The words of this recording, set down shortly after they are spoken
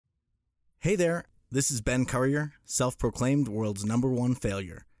Hey there, this is Ben Currier, self-proclaimed world's #1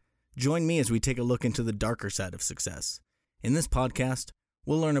 failure. Join me as we take a look into the darker side of success. In this podcast,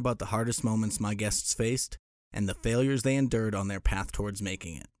 we'll learn about the hardest moments my guests faced and the failures they endured on their path towards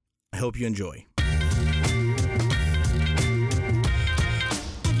making it. I hope you enjoy.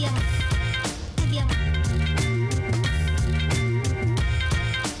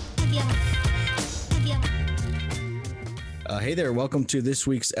 Hey there, welcome to this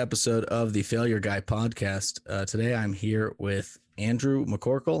week's episode of the Failure Guy podcast. Today I'm here with Andrew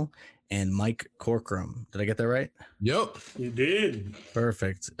McCorkle and Mike Corcoran. Did I get that right? Yep. You did.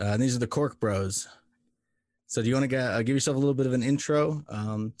 Perfect. These are the Cork Bros. So do you want to give yourself a little bit of an intro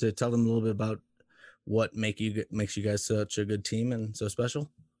to tell them a little bit about what makes you guys such a good team and so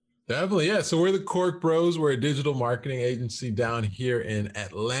special? Definitely, yeah. So we're the Cork Bros. We're a digital marketing agency down here in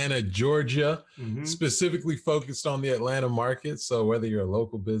Atlanta, Georgia, specifically focused on the Atlanta market. So whether you're a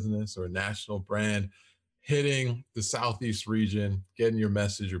local business or a national brand, hitting the Southeast region, getting your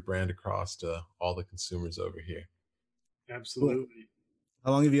message or brand across to all the consumers over here. Absolutely. Cool.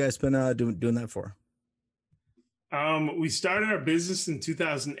 How long have you guys been doing that for? We started our business in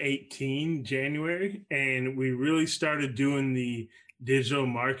 2018, January, and we really started doing the digital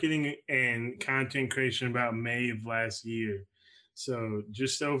marketing and content creation about May of last year. So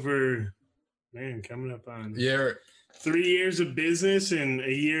just over, coming up on 3 years of business and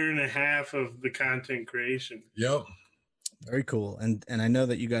a year and a half of the content creation. Yep. Very cool. And I know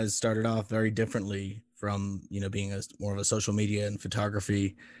that you guys started off very differently from, being more of a social media and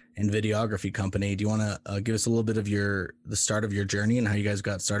photography and videography company. Do you want to give us a little bit of the start of your journey and how you guys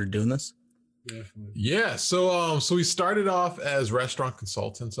got started doing this? Definitely. Yeah. So we started off as restaurant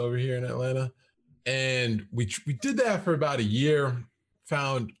consultants over here in Atlanta, and we did that for about a year,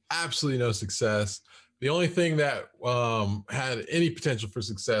 found absolutely no success. The only thing that had any potential for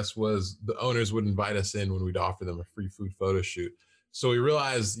success was the owners would invite us in when we'd offer them a free food photo shoot. So we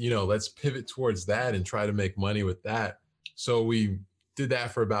realized, let's pivot towards that and try to make money with that. So we did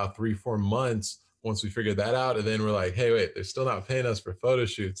that for about 3-4 months once we figured that out. And then we're like, hey, wait, they're still not paying us for photo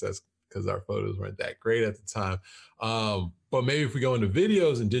shoots. That's because our photos weren't that great at the time. But maybe if we go into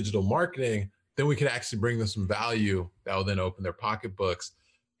videos and digital marketing, then we could actually bring them some value that will then open their pocketbooks.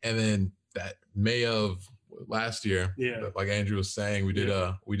 And then that May of last year, like Andrew was saying, we did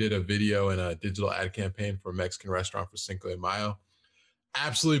a video and a digital ad campaign for a Mexican restaurant for Cinco de Mayo.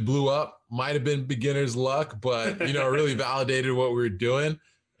 Absolutely blew up. Might have been beginner's luck, but really validated what we were doing,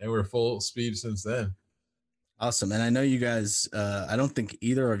 and we're full speed since then. Awesome. And I know you guys, I don't think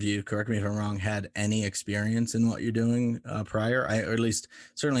either of you, correct me if I'm wrong, had any experience in what you're doing prior, or at least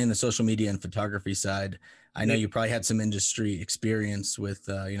certainly in the social media and photography side. I know you probably had some industry experience with,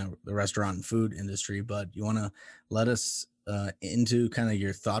 the restaurant and food industry, but you want to let us into kind of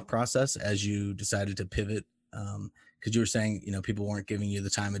your thought process as you decided to pivot? Because you were saying, people weren't giving you the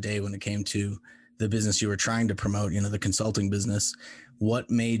time of day when it came to the business you were trying to promote, the consulting business.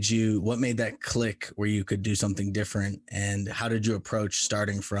 What made that click where you could do something different, and how did you approach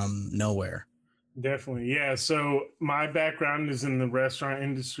starting from nowhere? Definitely. Yeah. So my background is in the restaurant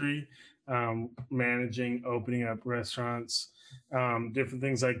industry, managing, opening up restaurants, different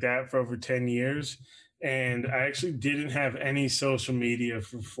things like that for over 10 years. And I actually didn't have any social media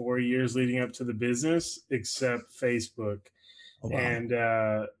for 4 years leading up to the business, except Facebook. Oh, wow.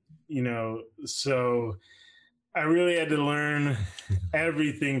 And, so I really had to learn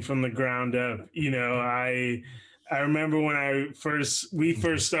everything from the ground up. I remember when we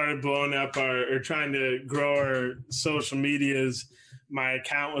first started blowing up or trying to grow our social medias, my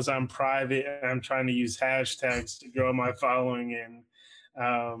account was on private, and I'm trying to use hashtags to grow my following. And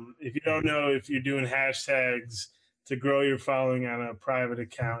if you don't know, if you're doing hashtags to grow your following on a private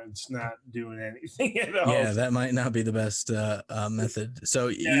account, it's not doing anything at all. Yeah, that might not be the best method. So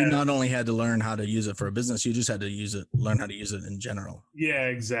you not only had to learn how to use it for a business, you just had to learn how to use it in general. Yeah,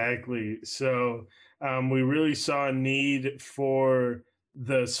 exactly. So we really saw a need for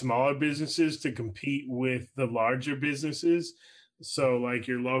the smaller businesses to compete with the larger businesses. So like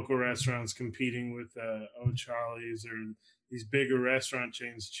your local restaurants competing with O'Charlie's or these bigger restaurant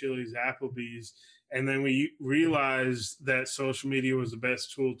chains, Chili's, Applebee's. And then we realized that social media was the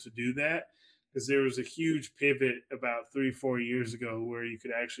best tool to do that, because there was a huge pivot about 3-4 years ago where you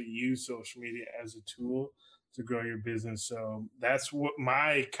could actually use social media as a tool to grow your business. So that's what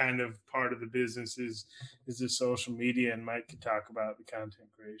my kind of part of the business is the social media, and Mike could talk about the content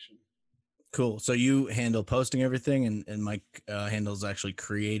creation. Cool. So you handle posting everything, and Mike handles actually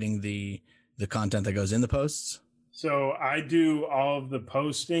creating the content that goes in the posts? So I do all of the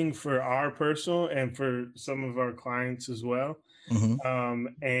posting for our personal and for some of our clients as well.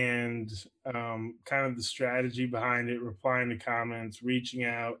 and kind of the strategy behind it, replying to comments, reaching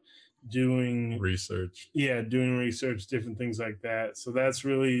out, doing research. Yeah, doing research, different things like that. So that's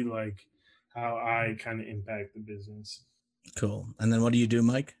really like how I kind of impact the business. Cool. And then what do you do,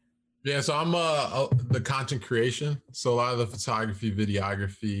 Mike? Yeah, so I'm the content creation. So a lot of the photography,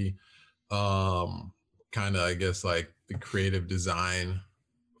 videography, kind of I guess like the creative design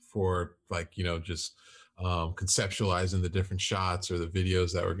for like, you know, just conceptualizing the different shots or the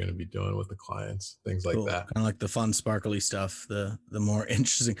videos that we're going to be doing with the clients, things like that. Kind of like the fun, sparkly stuff, the more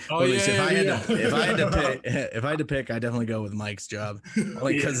interesting. Oh yeah, if I had to pick, I definitely go with Mike's job,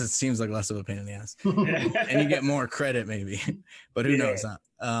 only because it seems like less of a pain in the ass, and you get more credit maybe, but who knows?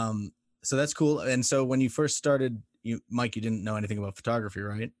 So that's cool. And so when you first started, Mike, you didn't know anything about photography,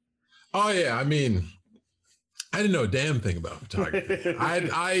 right? Oh yeah, I mean, I didn't know a damn thing about photography.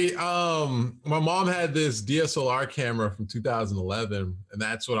 My mom had this DSLR camera from 2011, and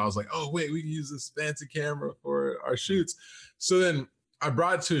that's what I was like, oh wait, we can use this fancy camera for our shoots. So then I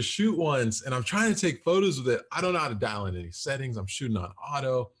brought it to a shoot once, and I'm trying to take photos with it. I don't know how to dial in any settings. I'm shooting on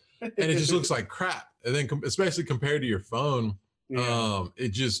auto, and it just looks like crap. And then, especially compared to your phone,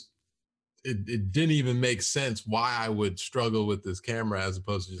 it didn't even make sense why I would struggle with this camera as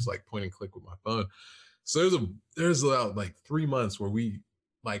opposed to just like point and click with my phone. So there's about like 3 months where we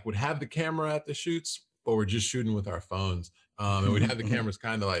like would have the camera at the shoots, but we're just shooting with our phones. And we'd have the cameras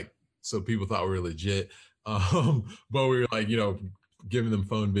kind of like, so people thought we were legit. But we were like, you know, giving them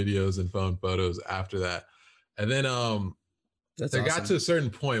phone videos and phone photos after that. And then got to a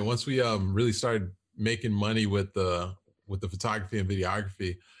certain point once we really started making money with the photography and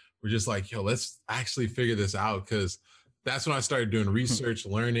videography. We're just like, yo, let's actually figure this out, because that's when I started doing research,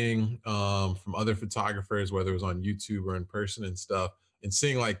 learning from other photographers, whether it was on YouTube or in person and stuff, and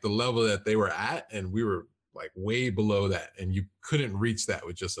seeing like the level that they were at, and we were like way below that, and you couldn't reach that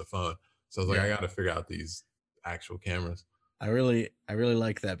with just a phone. So I was like, I got to figure out these actual cameras. I really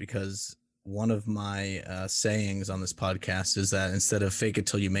like that, because one of my sayings on this podcast is that instead of fake it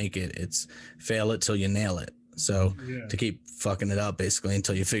till you make it, it's fail it till you nail it. So to keep fucking it up basically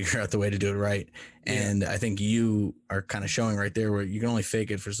until you figure out the way to do it right. And I think you are kind of showing right there where you can only fake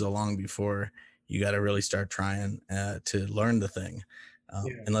it for so long before you got to really start trying to learn the thing,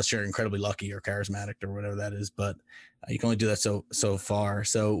 unless you're incredibly lucky or charismatic or whatever that is. But you can only do that so far.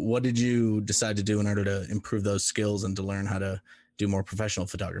 So what did you decide to do in order to improve those skills and to learn how to do more professional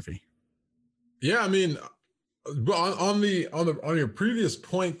photography? Yeah, I mean, on your previous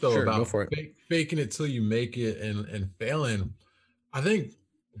point though, about faking it till you make it and failing, I think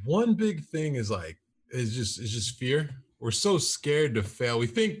one big thing is just fear. We're so scared to fail. We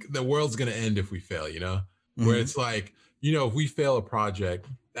think the world's gonna end if we fail, you know, where it's like, you know, if we fail a project,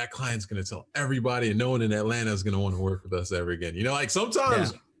 that client's gonna tell everybody, and no one in Atlanta is gonna want to work with us ever again. You know, like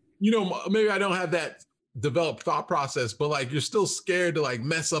sometimes, you know, maybe I don't have that developed thought process, but like you're still scared to like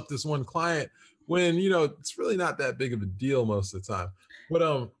mess up this one client, when, you know, it's really not that big of a deal most of the time. But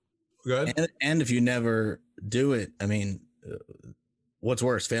go ahead. And if you never do it, I mean, what's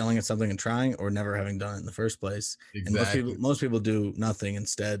worse, failing at something and trying, or never having done it in the first place? Exactly. And most people do nothing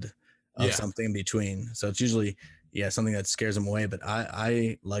instead of something in between. So it's usually something that scares them away. But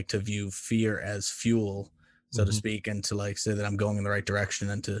I like to view fear as fuel, so to speak, and to like say that I'm going in the right direction,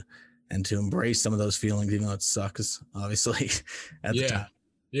 and to embrace some of those feelings, even though it sucks, obviously, at the time.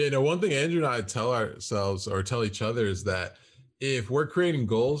 Yeah, no, one thing Andrew and I tell ourselves or tell each other is that if we're creating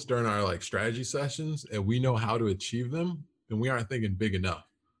goals during our like strategy sessions and we know how to achieve them, then we aren't thinking big enough.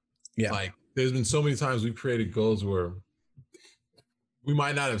 Yeah. Like there's been so many times we've created goals where we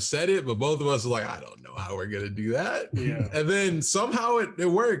might not have said it, but both of us are like, I don't know how we're going to do that. Yeah. And then somehow it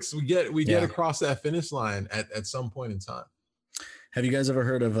works. We get across that finish line at some point in time. Have you guys ever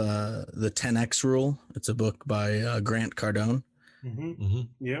heard of the 10X rule? It's a book by Grant Cardone.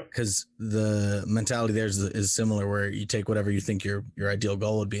 Yeah, because the mentality there is similar, where you take whatever you think your ideal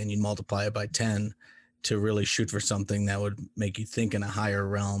goal would be and you multiply it by 10 to really shoot for something that would make you think in a higher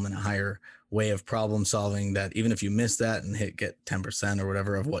realm and a higher way of problem solving, that even if you miss that and get 10% or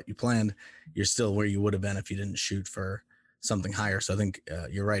whatever of what you planned, you're still where you would have been if you didn't shoot for something higher. So I think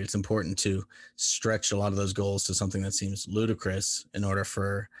you're right. It's important to stretch a lot of those goals to something that seems ludicrous in order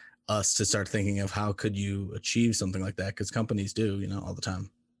for us to start thinking of how could you achieve something like that, because companies do, you know, all the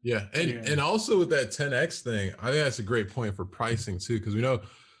time. Yeah. And also with that 10X thing, I think that's a great point for pricing too, because we know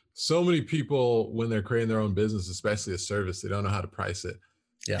so many people, when they're creating their own business, especially a service, they don't know how to price it.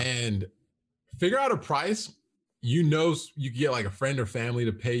 Yeah. And figure out a price, you know, you get like a friend or family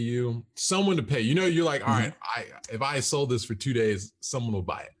to pay you, someone to pay, you know, you're like, all right, if I sold this for 2 days, someone will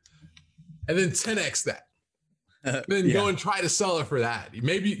buy it. And then 10X that. then Yeah. go and try to sell it for that.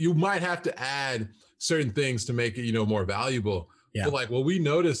 Maybe you might have to add certain things to make it, more valuable. Yeah. But like what we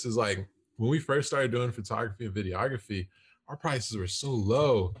noticed is like when we first started doing photography and videography, our prices were so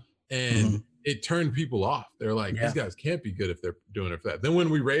low and it turned people off. They're like, these guys can't be good if they're doing it for that. Then when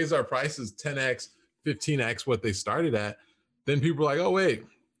we raised our prices 10x, 15x what they started at, then people were like, oh, wait.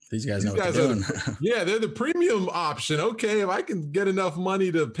 These guys know what they're doing. Yeah, they're the premium option. Okay, if I can get enough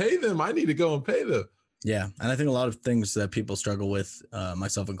money to pay them, I need to go and pay them. Yeah. And I think a lot of things that people struggle with,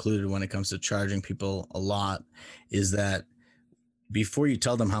 myself included, when it comes to charging people a lot is that before you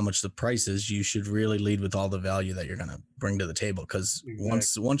tell them how much the price is, you should really lead with all the value that you're going to bring to the table. Because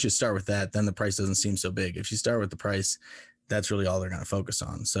once you start with that, then the price doesn't seem so big. If you start with the price, that's really all they're going to focus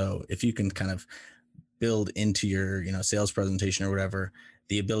on. So if you can kind of build into your, sales presentation or whatever,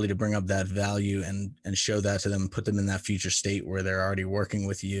 the ability to bring up that value and show that to them, put them in that future state where they're already working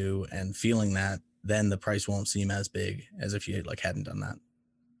with you and feeling that, then the price won't seem as big as if you hadn't done that.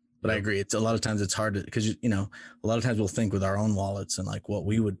 But I agree. It's a lot of times it's hard to, because, a lot of times we'll think with our own wallets and like what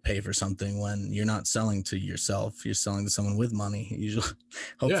we would pay for something when you're not selling to yourself, you're selling to someone with money, usually,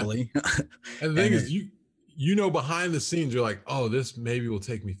 hopefully. Yeah. And the thing is, behind the scenes, you're like, oh, this maybe will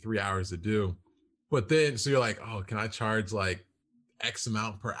take me 3 hours to do. But then, so you're like, oh, can I charge like X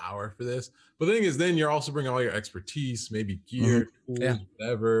amount per hour for this? But the thing is, then you're also bringing all your expertise, maybe gear, tools,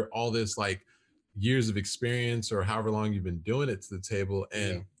 whatever, all this like years of experience or however long you've been doing it to the table.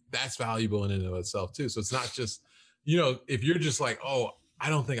 And that's valuable in and of itself too. So it's not just, if you're just like, oh, I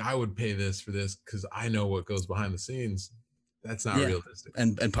don't think I would pay this for this because I know what goes behind the scenes. That's not realistic.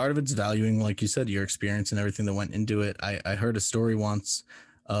 And part of it's valuing, like you said, your experience and everything that went into it. I heard a story once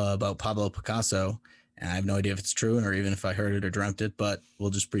about Pablo Picasso, and I have no idea if it's true or even if I heard it or dreamt it, but we'll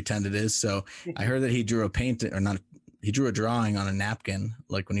just pretend it is. So I heard that he drew he drew a drawing on a napkin,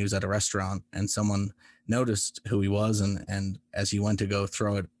 like when he was at a restaurant, and someone noticed who he was. And as he went to go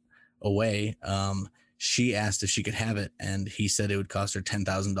throw it away, she asked if she could have it. And he said it would cost her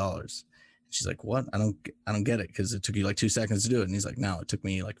 $10,000. She's like, what? I don't get it. Because it took you like 2 seconds to do it. And he's like, no, it took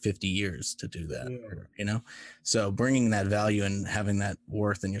me like 50 years to do that. So bringing that value and having that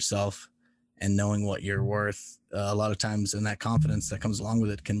worth in yourself and knowing what you're worth, a lot of times, and that confidence that comes along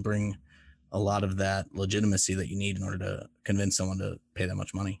with it can bring a lot of that legitimacy that you need in order to convince someone to pay that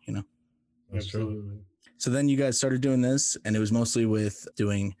much money, That's Absolutely. true. So then you guys started doing this, and it was mostly with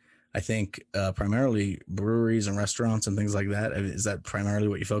doing, I think, primarily breweries and restaurants and things like that. Is that primarily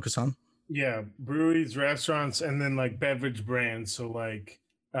what you focus on? Yeah, breweries, restaurants, and then like beverage brands. So like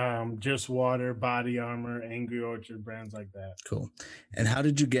Just Water, Body Armor, Angry Orchard, brands like that. Cool. And how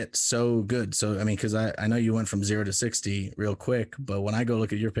did you get so good? So, I mean, because I know you went from 0 to 60 real quick, but when I go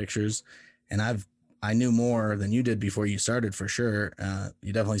look at your pictures, and I knew more than you did before you started for sure.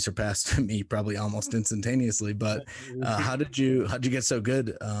 You definitely surpassed me probably almost instantaneously, but how did you get so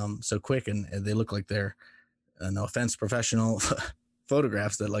good so quick? And they look like they're, no offense, professional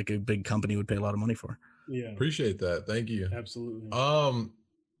photographs that like a big company would pay a lot of money for. Yeah. Appreciate that. Thank you. Absolutely.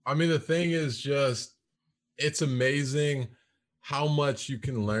 I mean, the thing is just, it's amazing how much you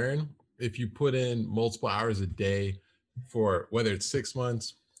can learn if you put in multiple hours a day for whether it's 6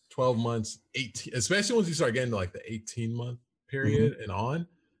 months, 12 months, 18, especially once you start getting to like the 18-month period and on,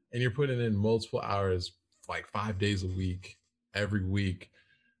 and you're putting in multiple hours, like 5 days a week, every week.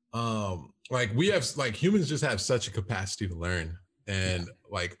 Like we have, like humans just have such a capacity to learn and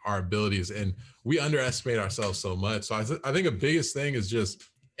like our abilities, and we underestimate ourselves so much. So I think the biggest thing is just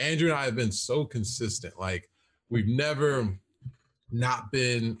Andrew and I have been so consistent. Like we've never not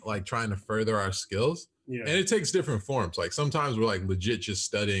been like trying to further our skills. Yeah. And it takes different forms. Like sometimes we're like legit just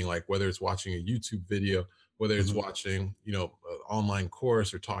studying, like whether it's watching a YouTube video, whether it's watching, an online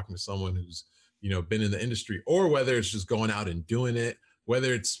course or talking to someone who's, been in the industry, or whether it's just going out and doing it,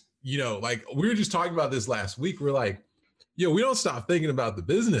 whether it's, like we were just talking about this last week. We're like, we don't stop thinking about the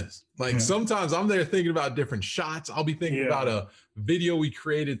business. Like sometimes I'm there thinking about different shots. I'll be thinking about a video we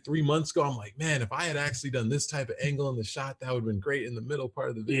created 3 months ago. I'm like, man, if I had actually done this type of angle in the shot, that would have been great in the middle part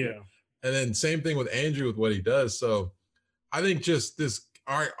of the video. Yeah. And then same thing with Andrew with what he does. So I think just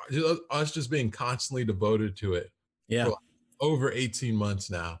us just being constantly devoted to it for like over 18 months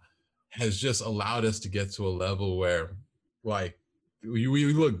now has just allowed us to get to a level where like we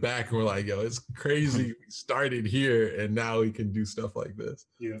look back and we're like, yo, it's crazy. We started here and now we can do stuff like this.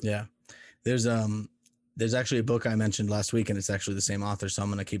 Yeah. There's actually a book I mentioned last week, and it's actually the same author, so I'm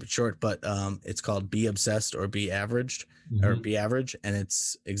going to keep it short, but it's called Be Obsessed or Be Averaged or Be Average. And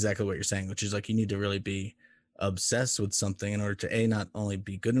it's exactly what you're saying, which is like, you need to really be obsessed with something in order to not only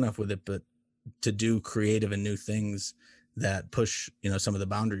be good enough with it, but to do creative and new things that push, some of the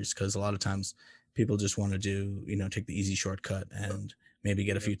boundaries. Cause a lot of times people just want to do, take the easy shortcut and maybe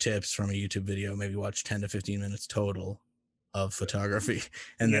get a few tips from a YouTube video, maybe watch 10 to 15 minutes total of photography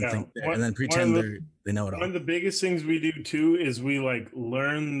and then pretend they know it all. One of the biggest things we do too is we like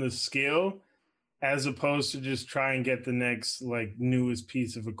learn the skill as opposed to just try and get the next like newest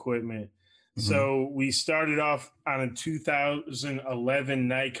piece of equipment. Mm-hmm. So we started off on a 2011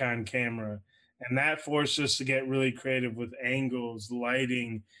 Nikon camera, and that forced us to get really creative with angles,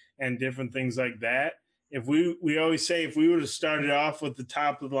 lighting, and different things like that. If we always say if we would have started off with the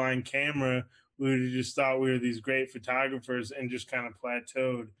top of the line camera, we would have just thought we were these great photographers and just kind of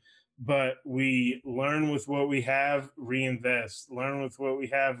plateaued. But we learn with what we have, reinvest, learn with what we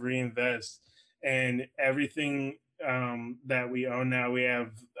have, reinvest. And everything that we own now, we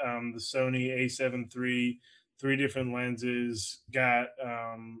have the Sony A7 III, 3 different lenses, got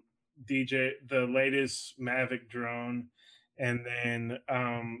the latest Mavic drone, and then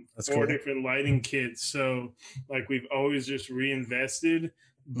 4 different lighting kits. So like we've always just reinvested,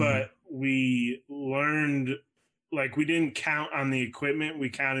 but we learned, like we didn't count on the equipment. We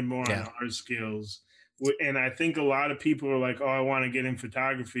counted more on our skills. And I think a lot of people are like, oh, I want to get in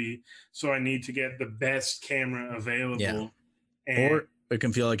photography, so I need to get the best camera available. Yeah. Or it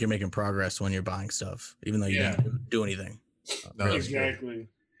can feel like you're making progress when you're buying stuff, even though you didn't do anything. Exactly.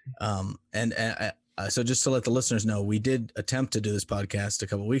 So just to let the listeners know, we did attempt to do this podcast a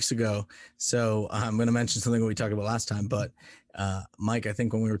couple of weeks ago. So I'm going to mention something we talked about last time, but Mike, I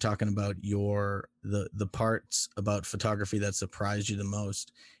think when we were talking about the parts about photography that surprised you the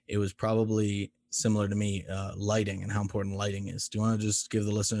most, it was probably similar to me, lighting and how important lighting is. Do you want to just give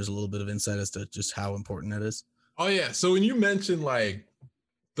the listeners a little bit of insight as to just how important that is? Oh yeah. So when you mentioned like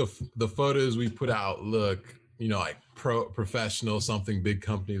the photos we put out look, like professional, something big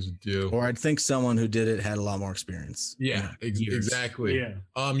companies would do. Or I'd think someone who did it had a lot more experience. Yeah, exactly.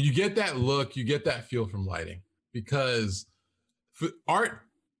 Yeah. You get that look, you get that feel from lighting, because art,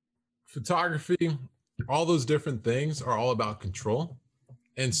 photography, all those different things are all about control.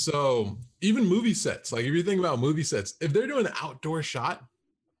 And so even movie sets, like if you think about movie sets, if they're doing an outdoor shot,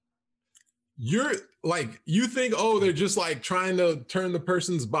 you're like, you think, oh, they're just like trying to turn the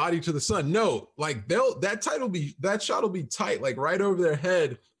person's body to the sun. No, like that shot will be tight, like right over their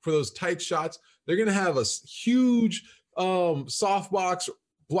head for those tight shots. They're going to have a huge softbox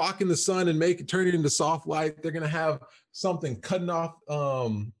blocking the sun and turn it into soft light. They're going to have something cutting off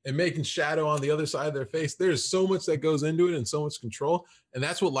and making shadow on the other side of their face. There's so much that goes into it and so much control. And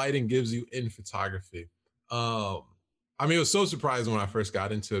that's what lighting gives you in photography. I mean, it was so surprising when I first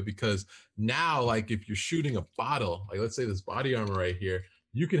got into it, because now, like if you're shooting a bottle, like let's say this body armor right here,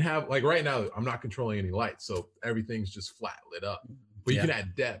 you can have, like right now, I'm not controlling any light. So everything's just flat lit up, but you can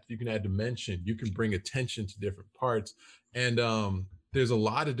add depth, you can add dimension, you can bring attention to different parts. And there's a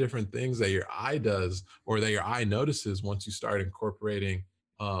lot of different things that your eye does, or that your eye notices once you start incorporating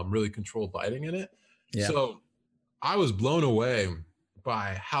really controlled lighting in it. Yeah. So I was blown away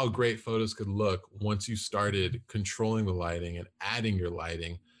by how great photos could look once you started controlling the lighting and adding your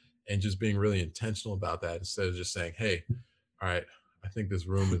lighting and just being really intentional about that, instead of just saying, hey, all right, I think this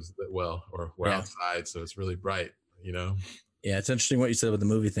room is lit well, or we're outside, so it's really bright, Yeah, it's interesting what you said about the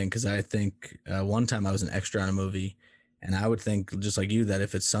movie thing, because I think one time I was an extra on a movie, and I would think just like you that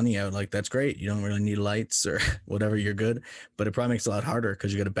if it's sunny out, like that's great. You don't really need lights or whatever, you're good. But it probably makes it a lot harder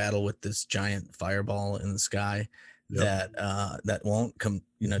because you got to battle with this giant fireball in the sky. Yep. That won't come,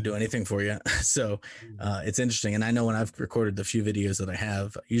 do anything for you. So it's interesting. And I know when I've recorded the few videos that I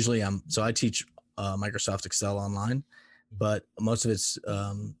have, usually I teach Microsoft Excel online, but most of it's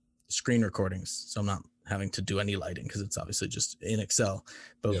screen recordings. So I'm not having to do any lighting because it's obviously just in Excel.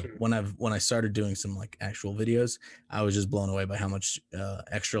 But when I started doing some like actual videos, I was just blown away by how much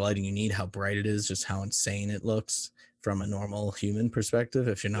extra lighting you need, how bright it is, just how insane it looks from a normal human perspective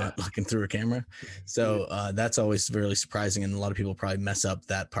if you're not looking through a camera. So that's always really surprising, and a lot of people probably mess up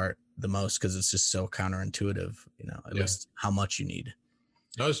that part the most because it's just so counterintuitive, at least how much you need.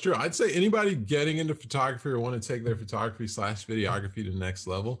 No, it's true. I'd say anybody getting into photography or want to take their photography / videography to the next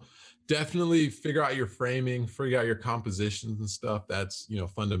level, definitely figure out your framing, figure out your compositions and stuff. That's,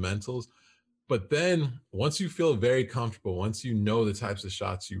 fundamentals. But then once you feel very comfortable, once you know the types of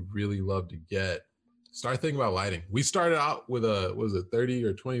shots you really love to get, start thinking about lighting. We started out with a $30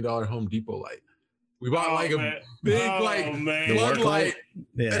 or $20 Home Depot light. We bought a big floodlight.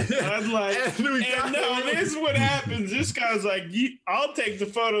 Yeah. Floodlight. And no, this is what happens. This guy's like, I'll take the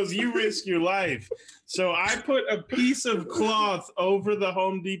photos, you risk your life. So I put a piece of cloth over the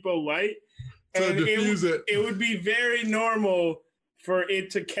Home Depot light to diffuse it. It would be very normal for it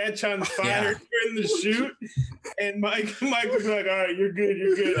to catch on fire during the shoot. And Mike was like, all right, you're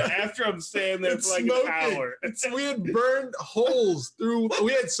good. After I'm staying there for like an hour. We had burned holes through,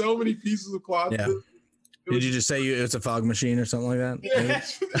 we had so many pieces of cloth. Yeah. Did you just say it's a fog machine or something like that? Yeah.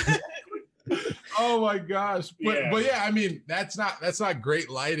 Oh my gosh. But yeah, I mean, that's not great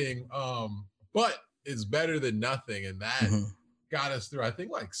lighting. But it's better than nothing. And that got us through, I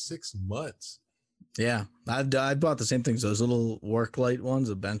think, like 6 months. Yeah, I bought the same things, those little work light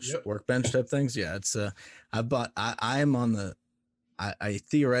ones, workbench type things. Yeah, it's I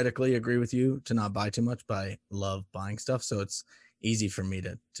theoretically agree with you to not buy too much, but I love buying stuff, so it's easy for me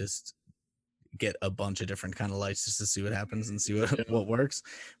to just get a bunch of different kind of lights just to see what happens and see what works.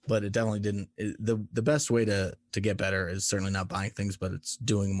 But it definitely didn't. The best way to get better is certainly not buying things, but it's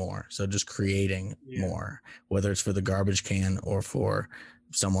doing more. So just creating more, whether it's for the garbage can or for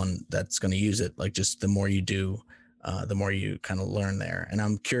someone that's going to use it. Like, just the more you do, the more you kind of learn there. And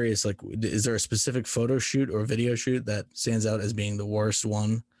I'm curious, like, is there a specific photo shoot or video shoot that stands out as being the worst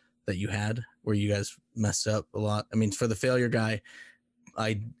one that you had where you guys messed up a lot? I mean, for the failure guy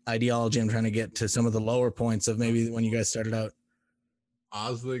ideology, I'm trying to get to some of the lower points of maybe when you guys started out. I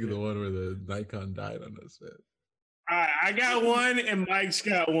was thinking the one where the Nikon died on us. I got one and Mike's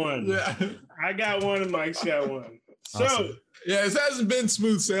got one. Yeah, I got one and Mike's got one. So Awesome. Yeah, it hasn't been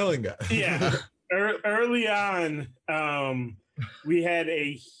smooth sailing, guys. Yeah. Early on, we had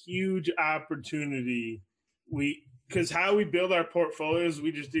a huge opportunity. Because how we build our portfolios,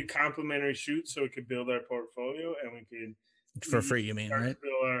 we just did complimentary shoots so we could build our portfolio and we could for free, you mean, right?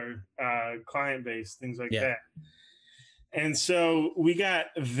 Build our client base, things like Yeah. that. And so we got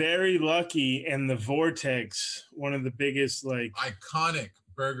very lucky, and the Vortex, one of the biggest, like, iconic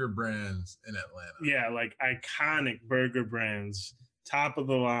burger brands in Atlanta. Yeah, like iconic burger brands, top of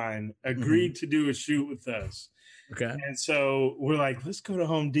the line, agreed to do a shoot with us. Okay. And so we're like, let's go to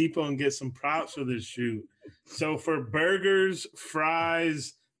Home Depot and get some props for this shoot. So for burgers,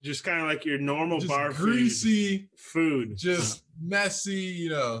 fries, just kind of like your normal Just bar greasy food, just messy,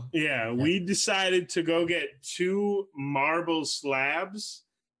 you know. Yeah, we decided to go get 2 marble slabs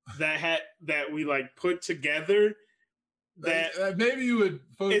that we like put together. That maybe you would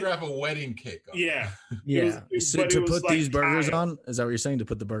photograph a wedding cake on. Yeah. So to put these burgers on, is that what you're saying? To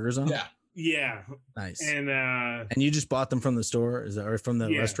put the burgers on? Yeah. Nice. And you just bought them from the store, is that, or from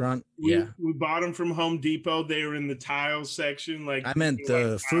the restaurant? We bought them from Home Depot. They were in the tile section. Like, I meant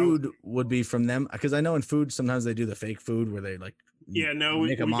the food would be from them, because I know in food sometimes they do the fake food where they like. Yeah, no,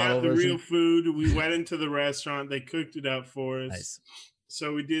 we got the real food. We went into the restaurant. They cooked it up for us. Nice.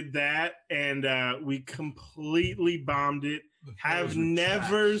 So we did that, and we completely bombed it. Have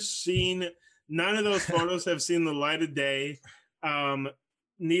never seen, none of those photos have seen the light of day.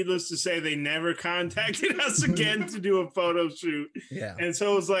 Needless to say, they never contacted us again to do a photo shoot. Yeah. And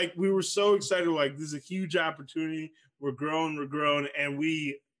so it was like, we were so excited, like, this is a huge opportunity. We're growing, and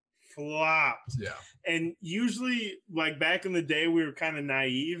we flopped. Yeah. And usually, like, back in the day, we were kind of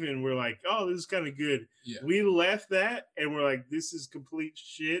naive and we're like, oh, this is kind of good. Yeah. We left that and we're like, this is complete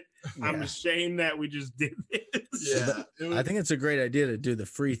shit. I'm ashamed that we just did this. Yeah. I think it's a great idea to do the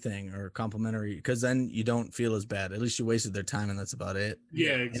free thing or complimentary, because then you don't feel as bad. At least you wasted their time and that's about it.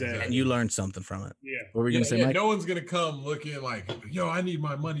 Yeah, exactly. And you learned something from it. Yeah. What were we going to say, Mike? No one's going to come looking like, yo, I need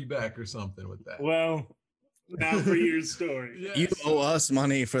my money back or something with that. Well, now for your story. Yes. You owe us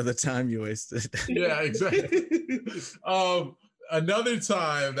money for the time you wasted. Yeah, exactly. Another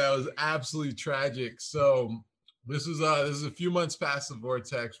time that was absolutely tragic. So this is a few months past the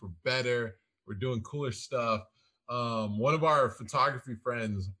Vortex. We're better. We're doing cooler stuff. One of our photography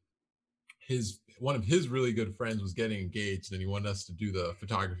friends, one of his really good friends was getting engaged, and he wanted us to do the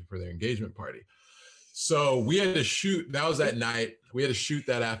photography for their engagement party. So we had to shoot. That was at night. We had to shoot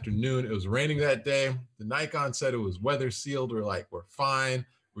that afternoon. It was raining that day. The Nikon said it was weather sealed. We're like, we're fine.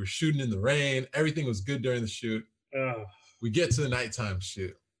 We're shooting in the rain. Everything was good during the shoot. We get to the nighttime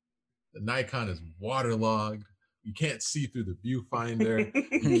shoot. The Nikon is waterlogged. You can't see through the viewfinder.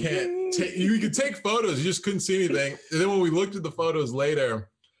 You can't take. You could take photos. You just couldn't see anything. And then when we looked at the photos later,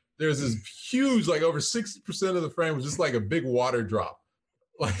 there's this huge, like over 60% of the frame was just like a big water drop.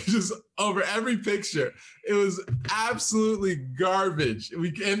 Like, just over every picture. It was absolutely garbage.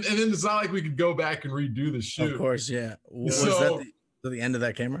 And then it's not like we could go back and redo the shoot. Of course, yeah. Was So, that the end of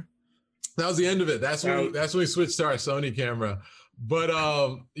that camera? That was the end of it. That's when we switched to our Sony camera. But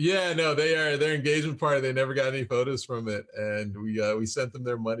their engagement party, they never got any photos from it. And we sent them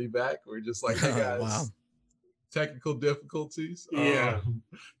their money back. We're just like, hey guys, wow. Technical difficulties. Yeah.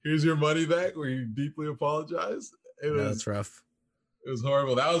 Here's your money back. We deeply apologize. That's rough. It was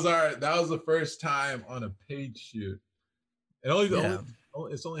horrible. That was the first time on a paid shoot And only, Yeah.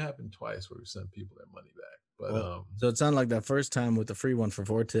 it's only happened twice where we sent people their money back. But Well, so it sounded like that first time with the free one for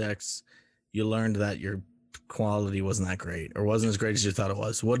Vortex, you learned that your quality wasn't that great or wasn't as great as you thought it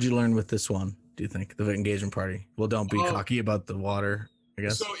was. What did you learn with this one, do you think, the engagement party? Well, don't be cocky about the water, I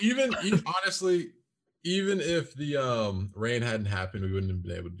guess. So even honestly, even if the rain hadn't happened, we wouldn't have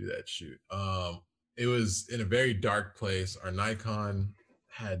been able to do that shoot. It was in a very dark place. Our Nikon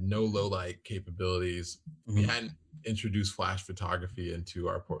had no low light capabilities. We hadn't introduced flash photography into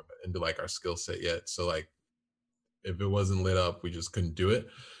our skill set yet. So like, if it wasn't lit up, we just couldn't do it.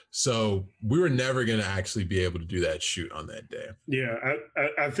 So we were never going to actually be able to do that shoot on that day. Yeah,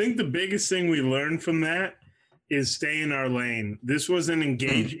 I think the biggest thing we learned from that is stay in our lane. This was an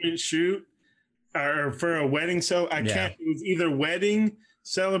engagement shoot or for a wedding. So it was either wedding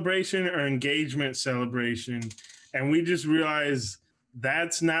celebration or engagement celebration. And we just realized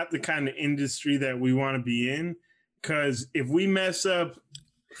that's not the kind of industry that we want to be in. Because if we mess up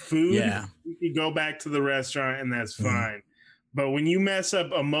food, we can go back to the restaurant and that's fine. But when you mess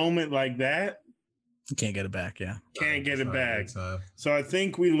up a moment like that, you can't get it back. Can't get it back. So I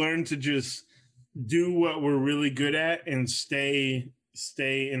think we learned to just do what we're really good at and stay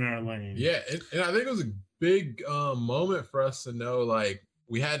in our lane. Yeah, and I think it was a big moment for us to know, like,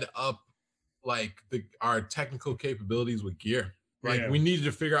 we had to up like our technical capabilities with gear. Like we needed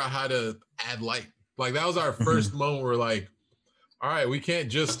to figure out how to add light. Like that was our first moment where like, all right, we can't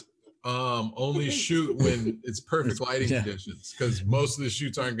just only shoot when it's perfect lighting conditions, because most of the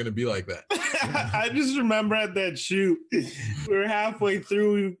shoots aren't going to be like that. I just remember at that shoot, we were halfway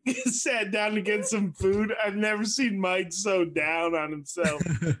through, we sat down to get some food. I've never seen Mike so down on himself.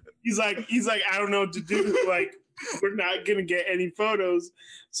 He's like, I don't know what to do. Like, we're not gonna get any photos.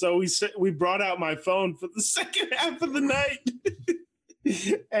 So we brought out my phone for the second half of the night.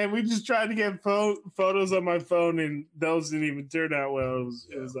 And we just tried to get photos on my phone, and those didn't even turn out well.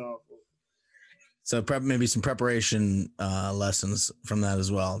 It was awful. So maybe some preparation lessons from that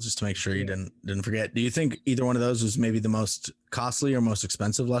as well, just to make sure you didn't forget. Do you think either one of those was maybe the most costly or most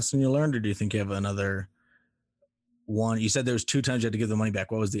expensive lesson you learned, or do you think you have another one? You said there was 2 times you had to give the money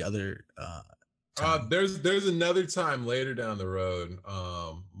back. What was the other time? There's another time later down the road,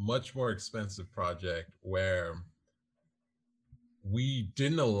 much more expensive project where we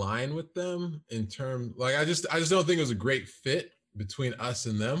didn't align with them in terms, like I just don't think it was a great fit between us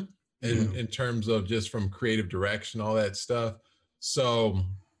and them in terms of just from creative direction, all that stuff. So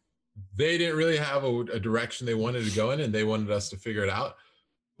they didn't really have a direction they wanted to go in, and they wanted us to figure it out.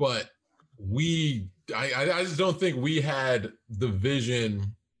 But I just don't think we had the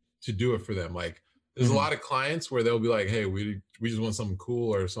vision to do it for them. Like there's a lot of clients where they'll be like, hey, we just want something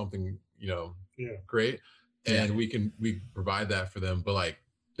cool or something, great. And we provide that for them. But like,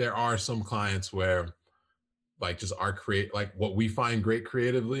 there are some clients where like just like what we find great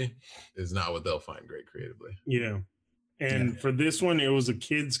creatively is not what they'll find great creatively. Yeah. And for this one, it was a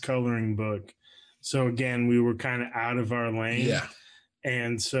kid's coloring book. So again, we were kind of out of our lane. Yeah.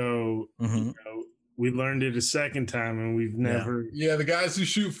 And so we learned it a second time, and we've never. Yeah, the guys who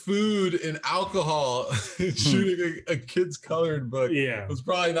shoot food and alcohol shooting a kid's coloring book was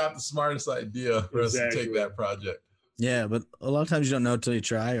probably not the smartest idea for us to take that project. Yeah, but a lot of times you don't know until you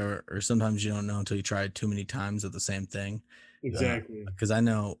try, or sometimes you don't know until you try too many times at the same thing. Exactly. Because I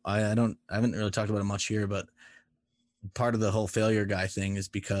know I haven't really talked about it much here, but part of the whole failure guy thing is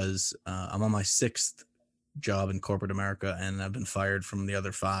because I'm on my 6th job in corporate America, and I've been fired from the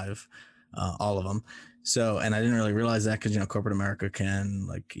other 5. All of them. So, and I didn't really realize that because, corporate America can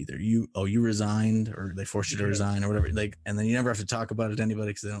like either you resigned, or they force you to resign or whatever. And then you never have to talk about it to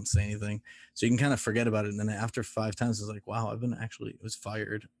anybody because they don't say anything. So you can kind of forget about it. And then after 5 times, it's like, wow, it was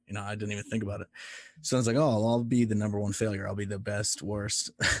fired. I didn't even think about it. So I was like, oh, I'll be the number 1 failure. I'll be the best,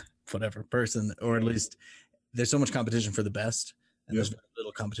 worst, whatever person, or at least there's so much competition for the best, and there's very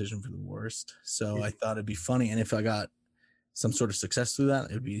little competition for the worst. So I thought it'd be funny. And if I got some sort of success through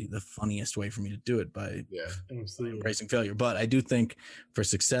that, it would be the funniest way for me to do it, by embracing failure. But I do think for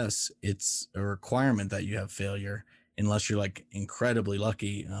success, it's a requirement that you have failure, unless you're like incredibly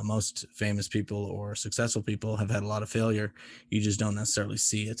lucky. Most famous people or successful people have had a lot of failure. You just don't necessarily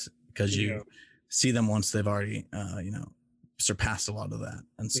see it because you see them once they've already, surpassed a lot of that.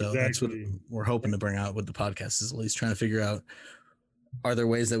 And so that's what we're hoping to bring out with the podcast, is at least trying to figure out, are there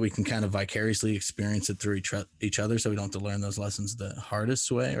ways that we can kind of vicariously experience it through each other, so we don't have to learn those lessons the hardest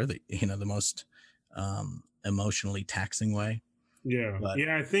way, or the most emotionally taxing way? Yeah.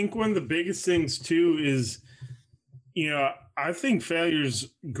 I think one of the biggest things too is, I think failure's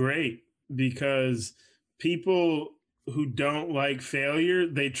great because people who don't like failure,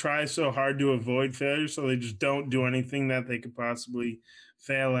 they try so hard to avoid failure, so they just don't do anything that they could possibly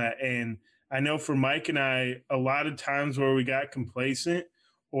fail at. And I know for Mike and I, a lot of times where we got complacent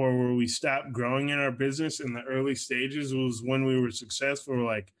or where we stopped growing in our business in the early stages was when we were successful. We're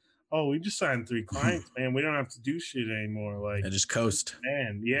like, oh, we just signed 3 clients, man. We don't have to do shit anymore. Like, I just coast.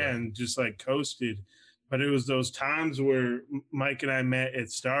 man, yeah, and just like coasted. But it was those times where Mike and I met at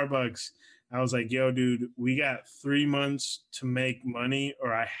Starbucks. I was like, yo, dude, we got 3 months to make money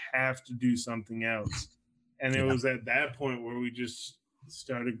or I have to do something else. And it was at that point where we just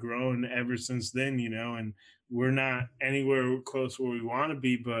started growing ever since then, and we're not anywhere close where we want to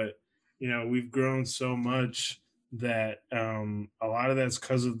be, but we've grown so much that a lot of that's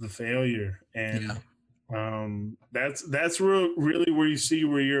because of the failure. And that's really where you see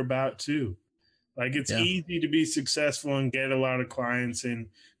where you're about to. Like, it's easy to be successful and get a lot of clients and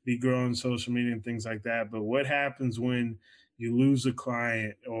be growing social media and things like that. But what happens when you lose a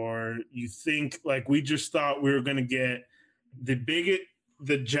client, or you think, like we just thought we were going to get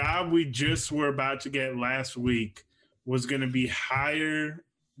the job we just were about to get last week was going to be higher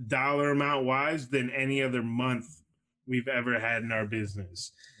dollar amount wise than any other month we've ever had in our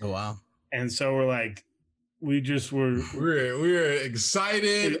business. Oh, wow. And so we're like, we were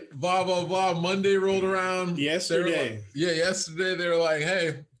excited, blah, blah, blah. Monday rolled around. Yesterday. Yesterday they were like,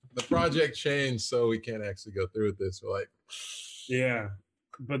 hey, the project changed, so we can't actually go through with this. We're like, yeah.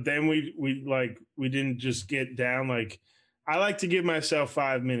 But then we didn't just get down. Like, I like to give myself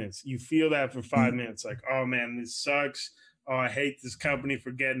 5 minutes. You feel that for 5 minutes. Like, oh man, this sucks. Oh, I hate this company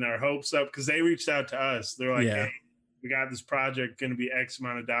for getting our hopes up, because they reached out to us. They're like, hey, we got this project going to be X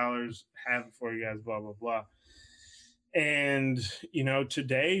amount of dollars, have it for you guys, blah, blah, blah. And,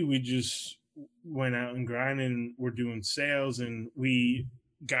 today we just went out and grinded, and we're doing sales, and we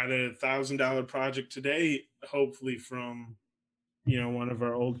got $1,000 project today, hopefully from, one of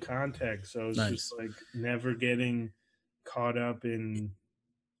our old contacts. So it's just like never getting caught up in.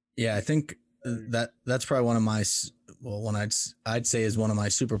 Yeah, I think that's probably one of my, one I'd say is one of my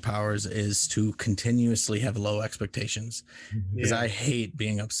superpowers, is to continuously have low expectations, because I hate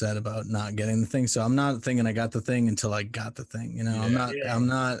being upset about not getting the thing. So I'm not thinking I got the thing until I got the thing. I'm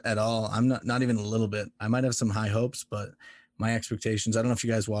not at all. I'm not even a little bit. I might have some high hopes, but my expectations, I don't know if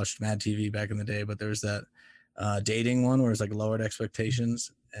you guys watched Mad TV back in the day, but there was that dating one where it's like lowered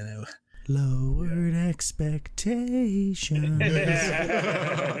expectations, and lowered expectations,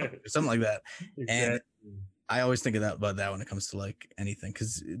 something like that. Exactly. And I always think about that when it comes to like anything,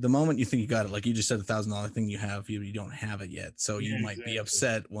 because the moment you think you got it, like you just said, $1,000 thing you have, you don't have it yet, so you might be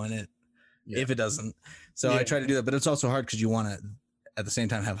upset when if it doesn't. So I try to do that, but it's also hard because you want to at the same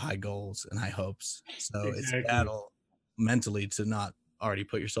time have high goals and high hopes. So it's a battle mentally to not already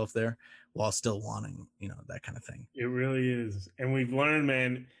put yourself there while still wanting, that kind of thing. It really is. And we've learned,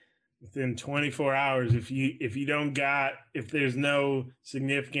 man, within 24 hours, if there's no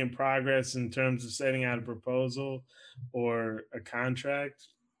significant progress in terms of setting out a proposal or a contract,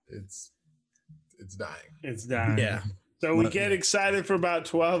 it's dying. It's dying. Yeah. So we get excited for about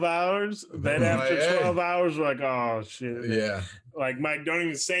 12 hours. Then after 12 hours, we're like, oh shit. Man. Yeah. Like, Mike, don't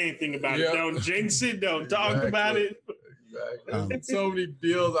even say anything about it. Don't jinx it. Don't talk about it. Exactly. So many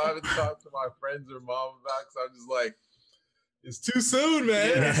deals I haven't talked to my friends or mom about, because I'm just like, it's too soon,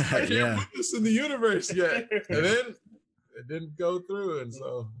 man. I can't put this in the universe yet. And then it didn't go through. And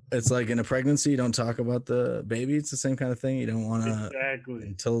so it's like in a pregnancy, you don't talk about the baby. It's the same kind of thing. You don't want to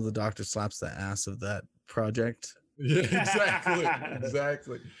until the doctor slaps the ass of that project. Yeah,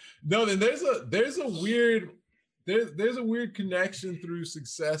 exactly. No, then there's a weird connection through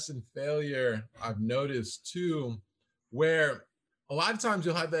success and failure, I've noticed too, where a lot of times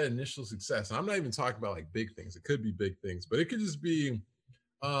you'll have that initial success. And I'm not even talking about like big things. It could be big things, but it could just be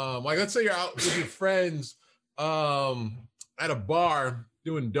like, let's say you're out with your friends at a bar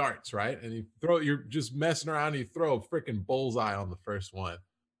doing darts, right? And you're just messing around and you throw a freaking bullseye on the first one.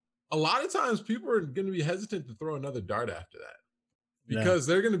 A lot of times people are going to be hesitant to throw another dart after that, because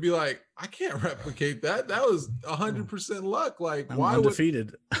they're going to be like, I can't replicate that. That was 100% luck. Like, I'm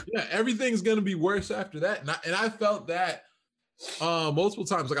undefeated. Everything's going to be worse after that. And I felt that multiple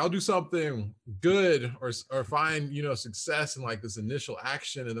times. Like, I'll do something good or find, success in like this initial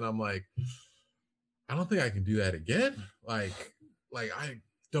action. And then I'm like, I don't think I can do that again. Like I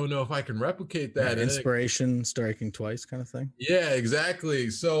don't know if I can replicate that. Inspiration striking twice kind of thing. Yeah, exactly.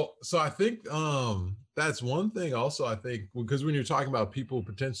 So I think that's one thing also, I think, because when you're talking about people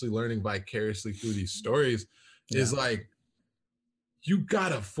potentially learning vicariously through these stories, is like, you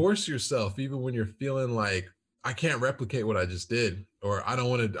gotta force yourself, even when you're feeling like, I can't replicate what I just did, or I don't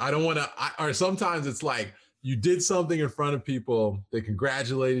want to, or sometimes it's like, you did something in front of people, they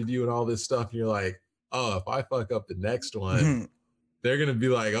congratulated you and all this stuff, and you're like, oh, if I fuck up the next one, they're gonna be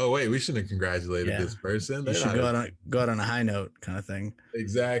like, oh wait, we shouldn't have congratulated this person. You should go out on a high note, kind of thing.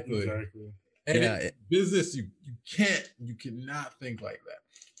 Exactly. And in business, you cannot think like that.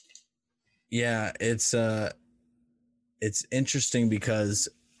 Yeah, it's interesting because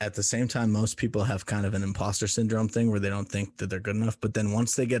at the same time, most people have kind of an imposter syndrome thing where they don't think that they're good enough. But then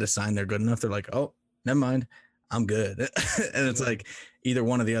once they get assigned they're good enough, they're like, oh, never mind, I'm good. And it's like either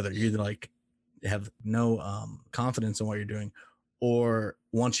one or the other. You either like have no confidence in what you're doing, or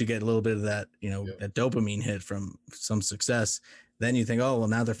once you get a little bit of that, that dopamine hit from some success, then you think, oh, well,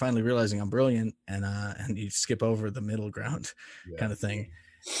 now they're finally realizing I'm brilliant, and you skip over the middle ground kind of thing.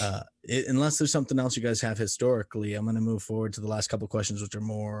 Unless there's something else you guys have historically, I'm going to move forward to the last couple of questions, which are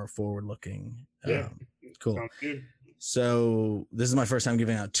more forward looking. Cool. So this is my first time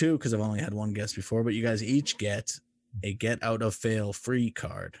giving out 2 because I've only had one guest before, but you guys each get a get out of fail free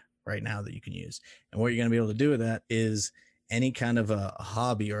card right now that you can use. And what you're going to be able to do with that is any kind of a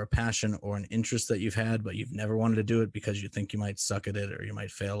hobby or a passion or an interest that you've had, but you've never wanted to do it because you think you might suck at it or you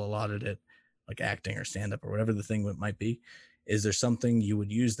might fail a lot at it, like acting or stand up or whatever the thing might be. Is there something you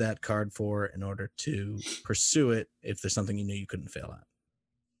would use that card for in order to pursue it if there's something you knew you couldn't fail at?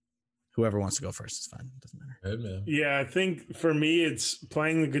 Whoever wants to go first is fine. It doesn't matter. Hey, man. Yeah, I think for me, it's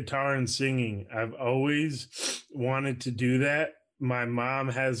playing the guitar and singing. I've always wanted to do that. My mom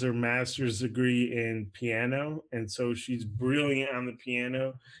has her master's degree in piano, and so she's brilliant on the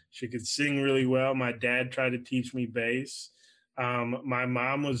piano. She could sing really well. My dad tried to teach me bass. My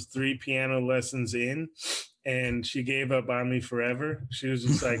mom was 3 piano lessons in, and she gave up on me forever. She was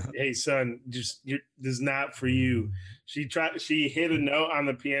just like, hey, son, this is not for you. She hit a note on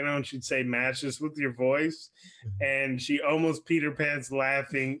the piano, and she'd say, match this with your voice. And she almost Peter Pan's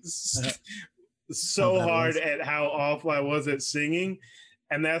laughing so hard at how awful I was at singing.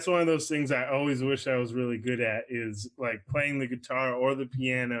 And that's one of those things I always wish I was really good at, is like playing the guitar or the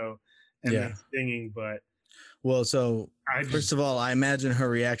piano and then singing. But well, so first of all, I imagine her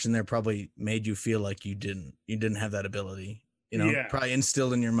reaction there probably made you feel like you didn't have that ability, probably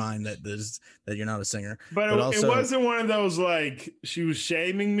instilled in your mind that you're not a singer. But also, it wasn't one of those like she was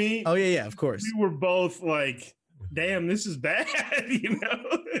shaming me. Oh yeah, of course. We were both like, damn, this is bad,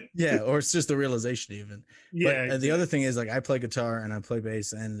 Yeah, or it's just the realization even. Yeah. But the other thing is, like, I play guitar and I play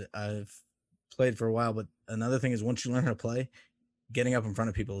bass and I've played for a while, but another thing is once you learn how to play, getting up in front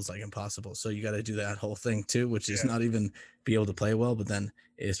of people is like impossible. So you got to do that whole thing too, which is not even be able to play well, but then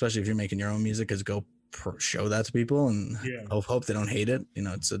especially if you're making your own music, is go show that to people and hope they don't hate it.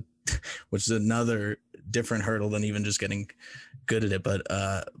 It's which is another different hurdle than even just getting good at it.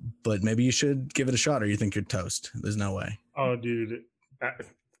 But maybe you should give it a shot, or you think you're toast. There's no way. Oh, dude.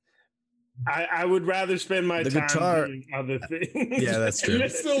 I would rather spend my time doing other things. Yeah, that's true. You can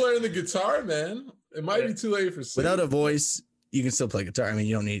still learn the guitar, man. It might be too late for singing. Without a voice, you can still play guitar. I mean,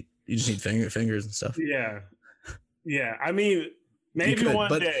 you just need fingers and stuff. Yeah. I mean, maybe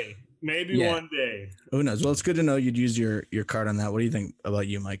one day. One day. Who knows? Well, it's good to know you'd use your card on that. What do you think about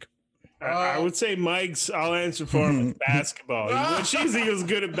you, Mike? I would say Mike's. I'll answer for him with basketball. He was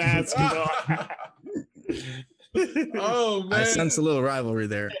good at basketball. Oh man, I sense a little rivalry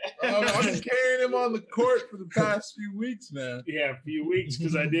there. I've been carrying him on the court for the past few weeks, man. Yeah, a few weeks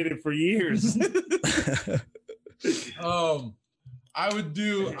because I did it for years. I would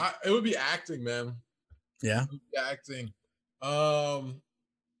do. It would be acting, man. Yeah, acting. I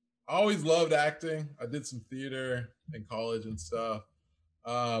always loved acting. I did some theater in college and stuff,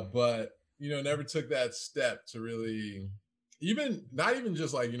 but never took that step to really, not even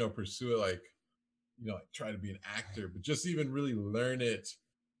just like pursue it, like try to be an actor, but just even really learn it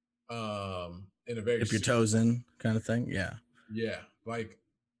in a very dip your toes in kind of thing. Yeah, like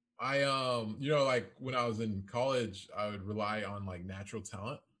I like when I was in college, I would rely on like natural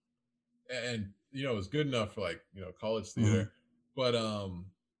talent, and it was good enough for like college theater, but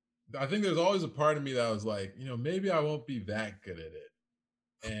I think there's always a part of me that was like, maybe I won't be that good at it.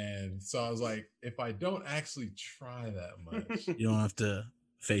 And so I was like, if I don't actually try that much, you don't have to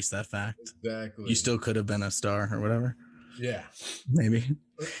face that fact. Exactly. You still could have been a star or whatever. Yeah. Maybe.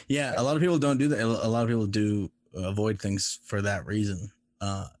 Yeah. A lot of people don't do that. A lot of people do avoid things for that reason.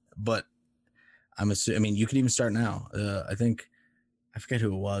 But I'm assuming, I mean, you can even start now. I think, I forget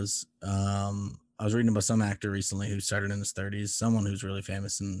who it was. I was reading about some actor recently who started in his 30s, someone who's really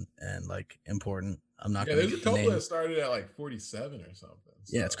famous and like important. I'm not. Yeah, there's a couple that started at like 47 or something.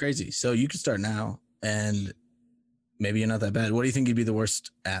 So. Yeah, it's crazy. So you can start now, and maybe you're not that bad. What do you think you'd be the worst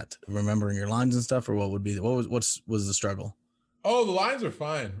at? Remembering your lines and stuff, or what was the struggle? Oh, the lines are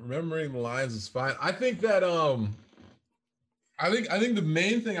fine. Remembering the lines is fine. I think that I think the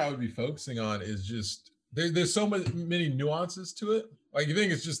main thing I would be focusing on is just there's so many nuances to it. Like you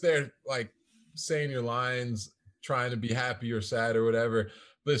think it's just there like saying your lines, trying to be happy or sad or whatever.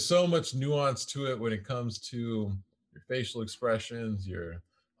 But there's so much nuance to it when it comes to your facial expressions, your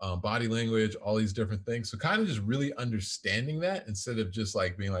body language, all these different things. So kind of just really understanding that instead of just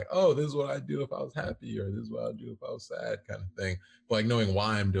like being like, oh, this is what I'd do if I was happy, or this is what I'd do if I was sad, kind of thing. But like knowing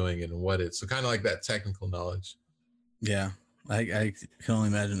why I'm doing it and what it's so kind of like that technical knowledge. Yeah, I can only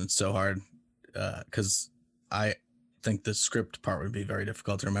imagine it's so hard because I think the script part would be very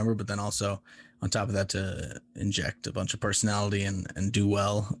difficult to remember, but then also on top of that to inject a bunch of personality and do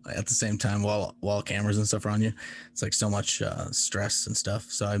well at the same time while cameras and stuff are on you. It's like so much stress and stuff.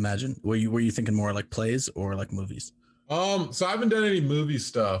 So I imagine were you thinking more like plays or like movies? So I haven't done any movie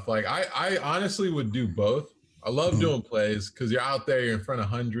stuff. Like I honestly would do both. I love doing plays because you're out there, you're in front of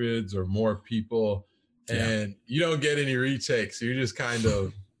hundreds or more people, and you don't get any retakes. You're just kind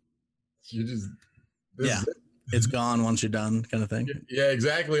of it's gone once you're done, kind of thing. Yeah,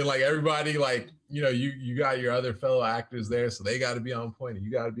 exactly. And like everybody, like you got your other fellow actors there, so they got to be on point, and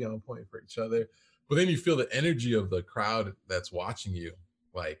you got to be on point for each other. But then you feel the energy of the crowd that's watching you,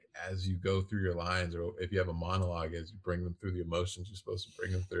 like as you go through your lines, or if you have a monologue, as you bring them through the emotions you're supposed to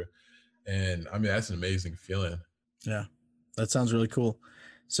bring them through. And I mean, that's an amazing feeling. Yeah, that sounds really cool.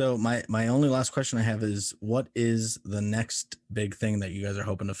 So my only last question I have is, what is the next big thing that you guys are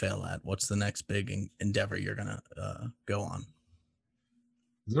hoping to fail at? What's the next big endeavor you're gonna go on?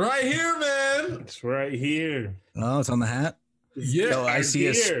 It's right here, man. It's right here. Oh, it's on the hat. Yeah, so I see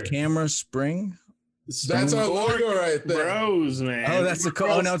a camera spring. That's our logo right there. Bros, man. Oh, that's a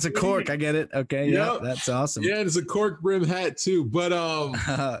cork. Oh, no, it's a cork. I get it. Okay, yeah, that's awesome. Yeah, it's a cork brim hat too.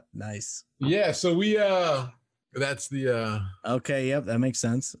 But nice. Yeah, so we that's the okay, yep, that makes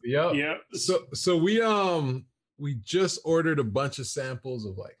sense. Yep. So we just ordered a bunch of samples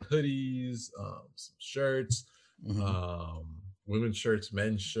of like hoodies, some shirts, women's shirts,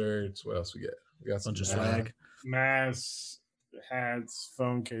 men's shirts. What else we get? We got a bunch of swag, masks, hats,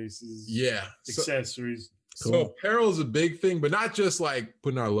 phone cases, accessories. So apparel is a big thing, but not just like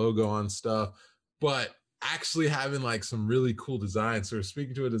putting our logo on stuff, but actually having like some really cool designs. So we're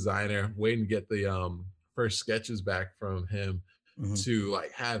speaking to a designer, waiting to get the first sketches back from him to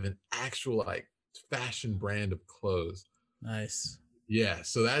like have an actual like fashion brand of clothes. Nice. Yeah,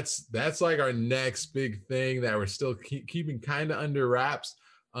 so that's like our next big thing that we're still keeping kind of under wraps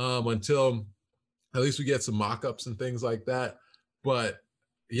until at least we get some mock-ups and things like that. But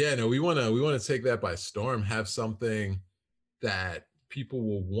yeah, no, we want to take that by storm, have something that people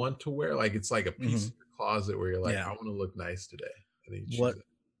will want to wear. Like it's like a piece of your closet where you're like, I want to look nice today. And then you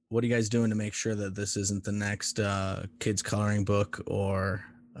what are you guys doing to make sure that this isn't the next kids coloring book or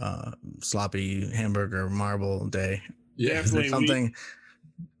sloppy hamburger marble day? Yeah, is there something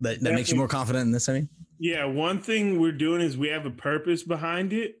that makes you more confident in this? I mean, yeah, one thing we're doing is we have a purpose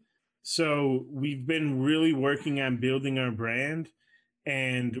behind it. So we've been really working on building our brand,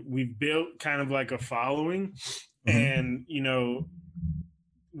 and we've built kind of like a following. And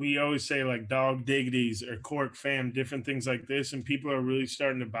we always say like Dog Diggities or Cork Fam, different things like this, and people are really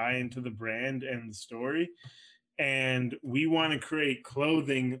starting to buy into the brand and the story. And we want to create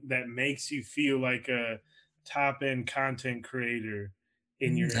clothing that makes you feel like a top end content creator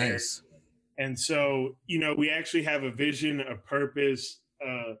in your area. And so, we actually have a vision, a purpose,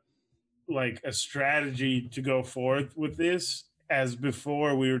 like a strategy to go forth with this. As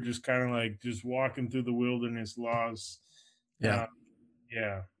before, we were just kind of like just walking through the wilderness lost.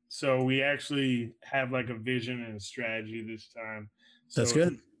 Yeah. So we actually have like a vision and a strategy this time. So, that's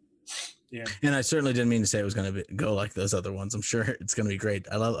good. Yeah. And I certainly didn't mean to say it was going to go like those other ones. I'm sure it's going to be great.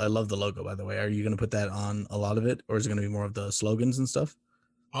 I love the logo, by the way. Are you going to put that on a lot of it, or is it going to be more of the slogans and stuff?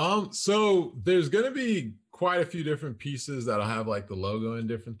 So there's going to be quite a few different pieces that'll have like the logo and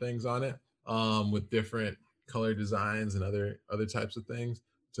different things on it, with different color designs and other types of things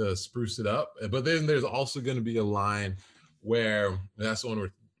to spruce it up. But then there's also going to be a line where that's the one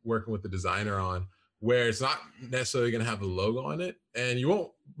we're working with the designer on, where it's not necessarily going to have the logo on it, and you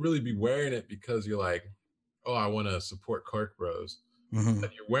won't really be wearing it because you're like, oh, I want to support Cork Bros.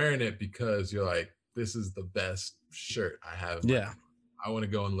 But you're wearing it because you're like, this is the best shirt I have. Yeah. I want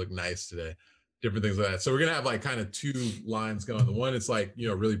to go and look nice today. Different things like that. So we're going to have like kind of two lines going. The one, it's like,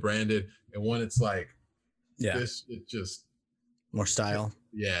 really branded, and one, it's like, this, it just more style.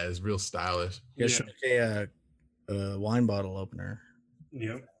 Yeah, it's real stylish. You guys should make a wine bottle opener.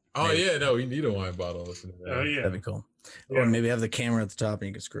 Yep. Oh, maybe. Yeah, no, we need a wine bottle opener. Oh, yeah. That'd be cool. Yeah. Or maybe have the camera at the top and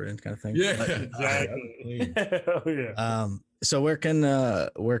you can screw it in, kind of thing. Yeah, exactly. Oh, yeah. So where can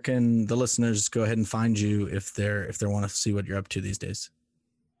the listeners go ahead and find you if they want to see what you're up to these days?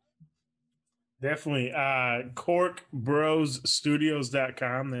 Definitely.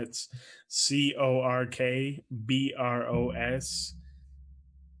 CorkBrosStudios.com. That's CorkBros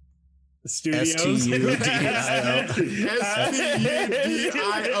Studios.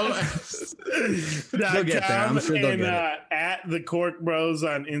 STUDIOS. They'll get there. I'm sure they'll get it. At the Cork Bros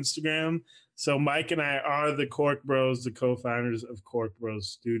on Instagram. So Mike and I are the Cork Bros, the co-founders of Cork Bros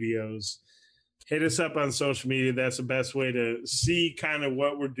Studios. Hit us up on social media. That's the best way to see kind of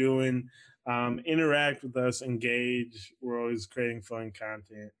what we're doing. Interact with us, engage. We're always creating fun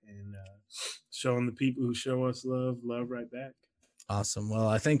content and showing the people who show us love right back. Awesome. Well,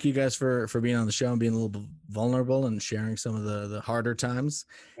 I thank you guys for being on the show and being a little vulnerable and sharing some of the harder times.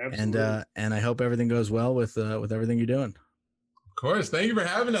 Absolutely. And I hope everything goes well with everything you're doing. Of course. Thank you for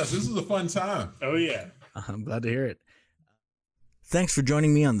having us. This was a fun time. Oh yeah. I'm glad to hear it. Thanks for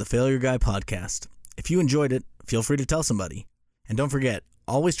joining me on the Failure Guy podcast. If you enjoyed it, feel free to tell somebody. And don't forget,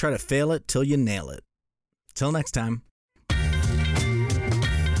 always try to fail it till you nail it. Till next time.